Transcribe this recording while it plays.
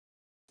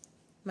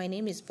My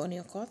name is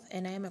Okoth,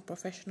 and I am a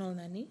professional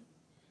nanny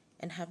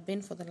and have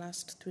been for the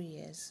last 3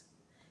 years.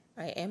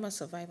 I am a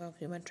survivor of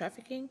human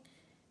trafficking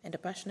and a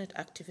passionate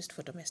activist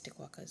for domestic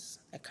workers.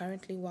 I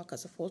currently work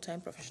as a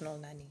full-time professional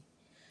nanny.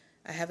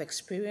 I have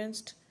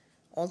experienced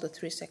all the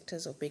 3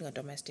 sectors of being a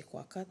domestic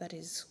worker, that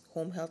is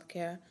home health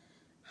care,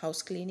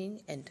 house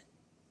cleaning, and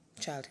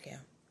childcare.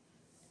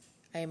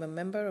 I am a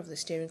member of the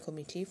steering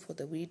committee for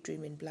the We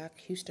Dream in Black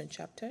Houston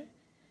chapter,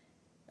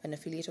 an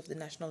affiliate of the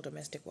National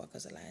Domestic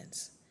Workers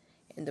Alliance.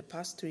 In the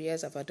past 3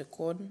 years, I've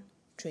undergone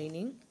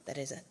training that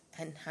has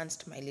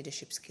enhanced my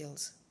leadership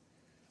skills.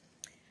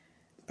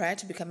 Prior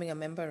to becoming a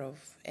member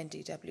of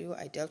NDW,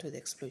 I dealt with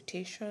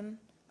exploitation.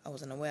 I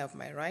was unaware of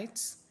my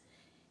rights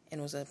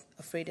and was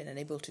afraid and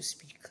unable to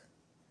speak.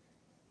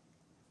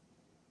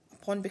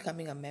 Upon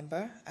becoming a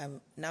member,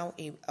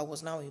 I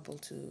was now able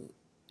to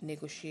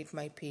negotiate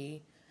my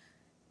pay,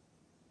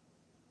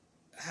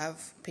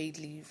 have paid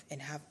leave,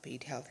 and have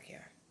paid health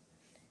care.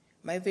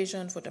 My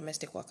vision for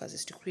domestic workers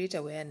is to create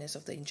awareness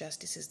of the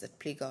injustices that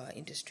plague our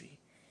industry,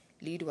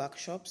 lead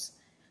workshops,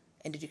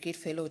 and educate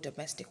fellow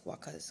domestic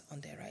workers on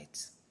their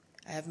rights.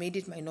 I have made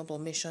it my noble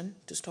mission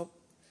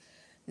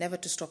never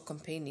to stop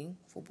campaigning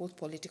for both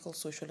political,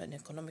 social, and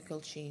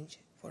economical change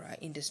for our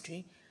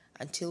industry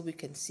until we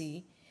can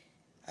see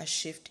a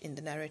shift in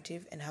the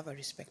narrative and have a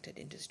respected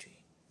industry.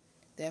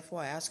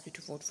 Therefore, I ask you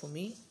to vote for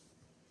me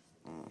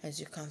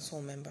as your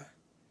council member.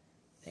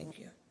 Thank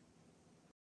you.